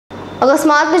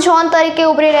અકસ્માત જોન તરીકે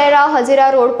ઉભરી રહેલા હજીરા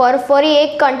રોડ પર ફરી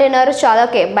એક કન્ટેનર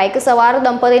ચાલકે બાઇક સવાર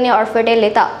દંપતીને અડફેટે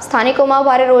લેતા સ્થાનિકોમાં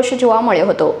ભારે રોષ જોવા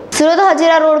મળ્યો હતો। સુરત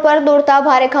હજીરા રોડ પર દોડતા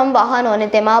ભારેખમ વાહનો અને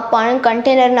તેમાં પણ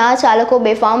કન્ટેનરના ચાલકો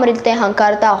બેફામ રીતે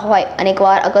હંકારતા હોય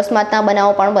અનેકવાર અકસ્માતના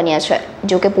બનાવો પણ બન્યા છે।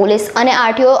 જો કે પોલીસ અને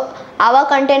આરટીઓ આવા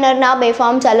કન્ટેનરના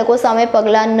બેફામ ચાલકો સામે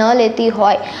પગલાં ન લેતી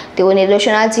હોય તેઓ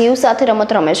નિર્દોષોના જીવ સાથે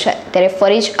રમત રમે છે, ત્યારે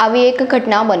ફરી જ આવી એક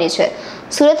ઘટના બની છે।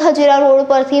 સુરત હજીરા રોડ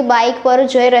પરથી બાઇક પર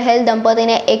જઈ રહેલ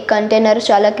દંપતીને એક કન્ટેનર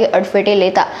ચાલકે અડફેટે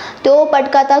લેતા તેઓ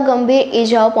પટકાતા ગંભીર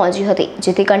ઈજાઓ પહોંચી હતી,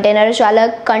 જેથી કન્ટેનર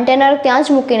ચાલક કન્ટેનર ત્યાં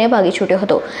જ મૂકીને ભાગી છૂટ્યો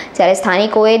હતો। જ્યારે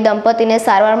સ્થાનિકોએ દંપતીને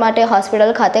સારવાર માટે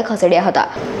હોસ્પિટલ ખાતે ખસેડ્યા હતા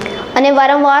અને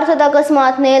વારંવાર થતા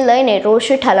અકસ્માતને લઈને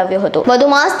રોષ ઠાલવ્યો હતો।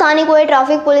 વધુમાં સ્થાનિકોએ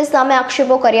ટ્રાફિક પોલીસ સામે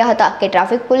આક્ષેપો કર્યા હતા કે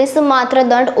ટ્રાફિક પોલીસ માત્ર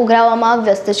દંડ ઉઘરાવવામાં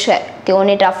વ્યસ્ત છે,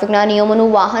 તેઓને ટ્રાફિકના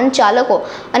નિયમોનું વાહન ચાલકો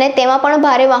અને તેમાં પણ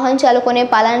ભારે વાહન ચાલકોને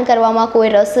પાલન કરવામાં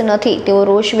કોઈ રસ નથી તેવો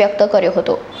રોષ વ્યક્ત કર્યો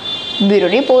હતો। Bureau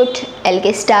report,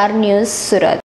 LK star news, Surat.